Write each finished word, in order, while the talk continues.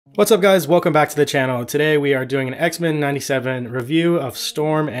What's up guys, welcome back to the channel. Today we are doing an X-Men 97 review of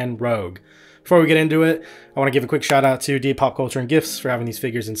Storm and Rogue. Before we get into it, I want to give a quick shout out to D Pop Culture and Gifts for having these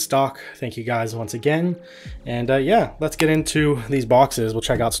figures in stock. Thank you guys once again. And yeah, let's get into these boxes. We'll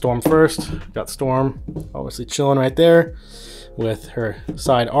check out Storm first. Got Storm obviously chilling right there with her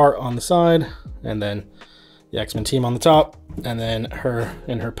side art on the side, and then the X-Men team on the top, and then her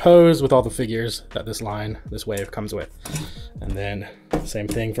in her pose with all the figures that this wave comes with. And then same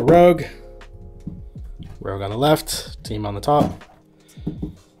thing for Rogue. Rogue on the left, team on the top,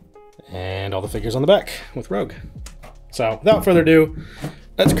 and all the figures on the back with Rogue. So without further ado,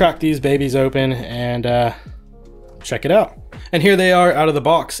 let's crack these babies open and check it out. And here they are out of the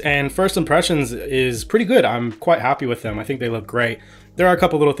box, and first impressions is pretty good. I'm quite happy with them. I think they look great. There are a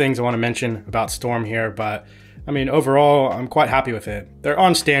couple little things I want to mention about Storm here, but I mean, overall, I'm quite happy with it. They're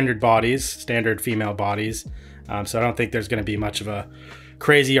on standard bodies, standard female bodies, so I don't think there's going to be much of a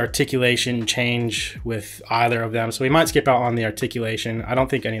crazy articulation change with either of them. So we might skip out on the articulation. I don't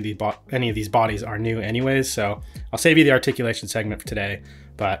think any of these bodies are new anyways, so I'll save you the articulation segment for today.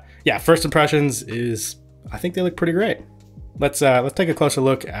 But yeah, first impressions is I think they look pretty great. Let's take a closer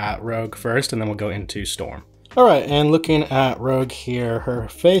look at Rogue first, and then we'll go into Storm. All right, and looking at Rogue here, her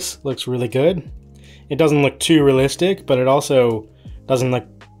face looks really good. It doesn't look too realistic, but it also doesn't look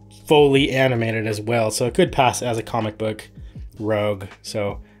fully animated as well, so it could pass as a comic book Rogue.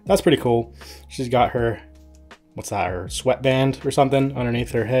 So that's pretty cool. She's got her, what's that, her sweatband or something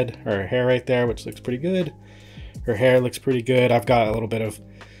underneath her head, or her hair right there, which looks pretty good. Her hair looks pretty good. I've got a little bit of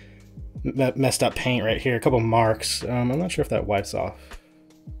messed up paint right here, a couple marks. I'm not sure if that wipes off.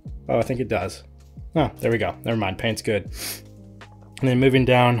 Oh, I think it does. Oh, there we go. Never mind, paint's good. And then moving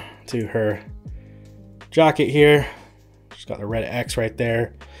down to her jacket here, she's got the red X right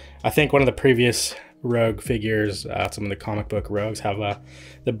there. I think one of the previous Rogue figures, some of the comic book Rogues have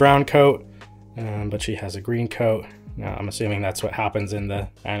the brown coat, but she has a green coat. Now, I'm assuming that's what happens in the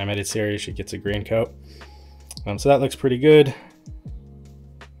animated series. She gets a green coat. So that looks pretty good.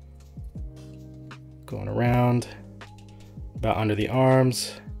 Going around, about under the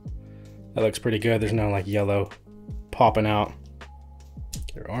arms. That looks pretty good. There's no like yellow popping out.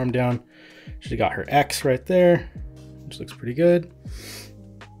 Get her arm down. She got her X right there, which looks pretty good.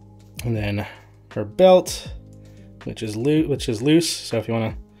 And then her belt, which is loose. So if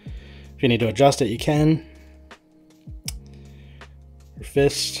you need to adjust it, you can. Her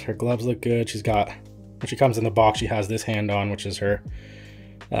fists, her gloves look good. She's got, when she comes in the box, she has this hand on, which is her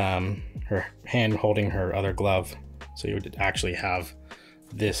hand holding her other glove. So you would actually have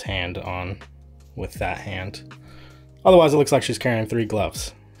this hand on with that hand. Otherwise, it looks like she's carrying 3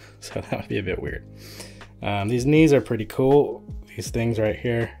 gloves. So that would be a bit weird. These knees are pretty cool. These things right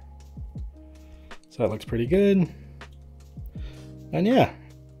here. So that looks pretty good. And yeah,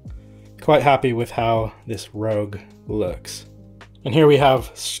 quite happy with how this Rogue looks. And here we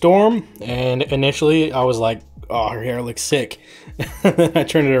have Storm. And initially I was like, oh, her hair looks sick. Then I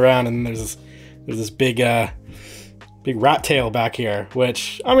turned it around and there's this big rat tail back here,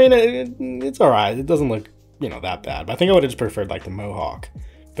 which, I mean, it's all right. It doesn't look, that bad. But I think I would have just preferred like the mohawk.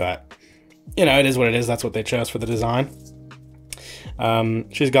 But, it is what it is. That's what they chose for the design.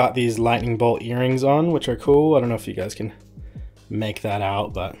 She's got these lightning bolt earrings on, which are cool. I don't know if you guys can make that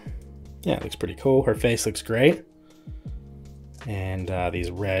out, but yeah, it looks pretty cool. Her face looks great. And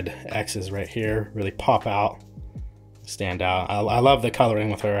these red X's right here really pop out, stand out. I love the coloring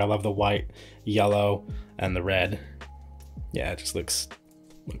with her. I love the white, yellow, and the red. Yeah, it just looks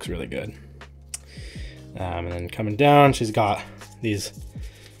really good. And then coming down, she's got these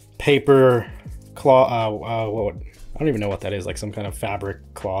paper cloth, I don't even know what that is, like some kind of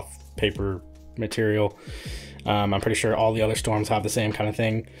fabric cloth paper material. I'm pretty sure all the other Storms have the same kind of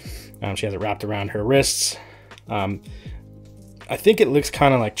thing. She has it wrapped around her wrists. I think it looks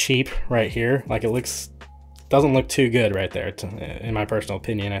kind of like cheap right here. Like it doesn't look too good right there. In my personal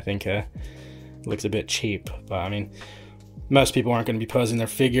opinion, I think it looks a bit cheap, but I mean, most people aren't going to be posing their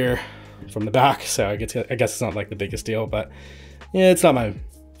figure from the back, so I guess it's not like the biggest deal, but yeah, it's not my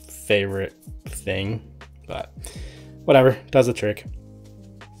favorite thing, but whatever, does the trick.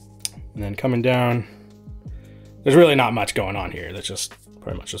 And then coming down, there's really not much going on here. That's just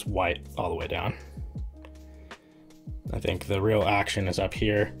pretty much just white all the way down. I think the real action is up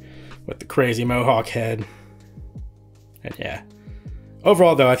here with the crazy mohawk head. And yeah,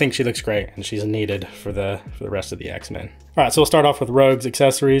 overall though, I think she looks great and she's needed for the rest of the X-Men. All right, so we'll start off with Rogue's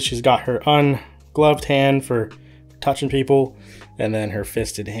accessories. She's got her ungloved hand for touching people, and then her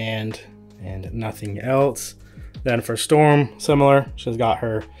fisted hand and nothing else. Then for Storm, similar. She's got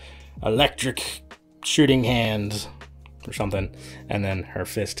her electric shooting hand or something, and then her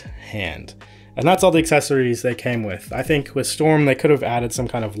fist hand. And that's all the accessories they came with. I think with Storm, they could have added some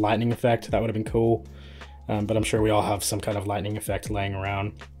kind of lightning effect. That would have been cool. But I'm sure we all have some kind of lightning effect laying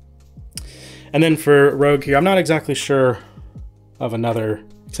around. And then for Rogue here, I'm not exactly sure of another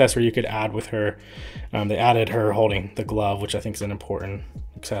accessory you could add with her. They added her holding the glove, which I think is an important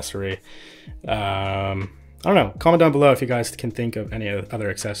accessory. I don't know. Comment down below if you guys can think of any other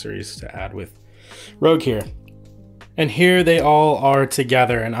accessories to add with Rogue here. And here they all are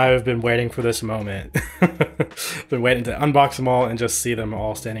together, and I have been waiting for this moment. Been waiting to unbox them all and just see them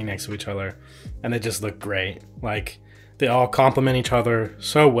all standing next to each other. And they just look great. Like, they all complement each other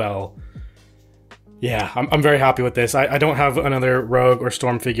so well. Yeah, I'm very happy with this. I don't have another Rogue or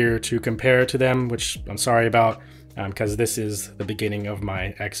Storm figure to compare to them, which I'm sorry about, because this is the beginning of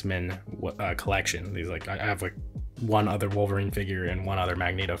my X-Men collection. These, like, I have like one other Wolverine figure and one other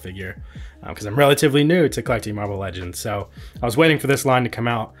Magneto figure, because I'm relatively new to collecting Marvel Legends. So I was waiting for this line to come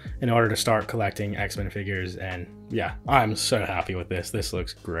out in order to start collecting X-Men figures, and yeah, I'm so happy with this. This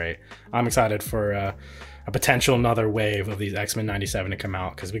looks great. I'm excited for a potential another wave of these X-Men 97 to come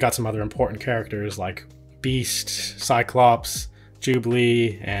out, because we got some other important characters like Beast, Cyclops,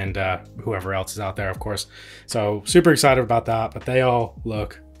 Jubilee, and whoever else is out there, of course. So super excited about that, but they all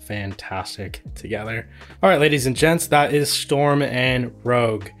look fantastic together. All right, ladies and gents, that is Storm and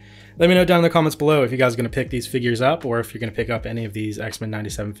Rogue. Let me know down in the comments below if you guys are going to pick these figures up, or if you're going to pick up any of these X-Men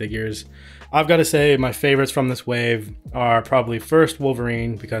 97 figures. I've got to say my favorites from this wave are probably first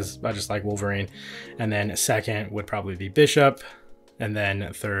Wolverine, because I just like Wolverine, and then second would probably be Bishop, and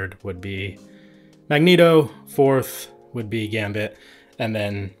then third would be Magneto, fourth would be Gambit, and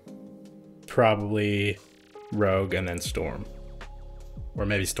then probably Rogue, and then Storm. Or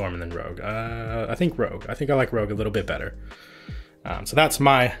maybe Storm and then Rogue. I think Rogue. I think I like Rogue a little bit better. So that's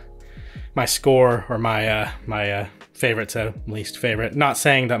my score, or my favorite to least favorite. Not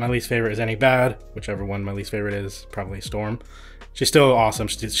saying that my least favorite is any bad. Whichever one my least favorite is, probably Storm. She's still awesome.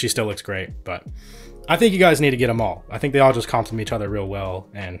 She still looks great, but I think you guys need to get them all. I think they all just complement each other real well,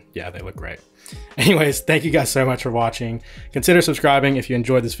 and yeah, they look great. Anyways, thank you guys so much for watching. Consider subscribing if you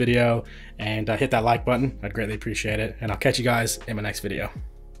enjoyed this video, and hit that like button. I'd greatly appreciate it, and I'll catch you guys in my next video.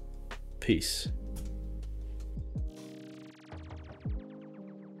 Peace.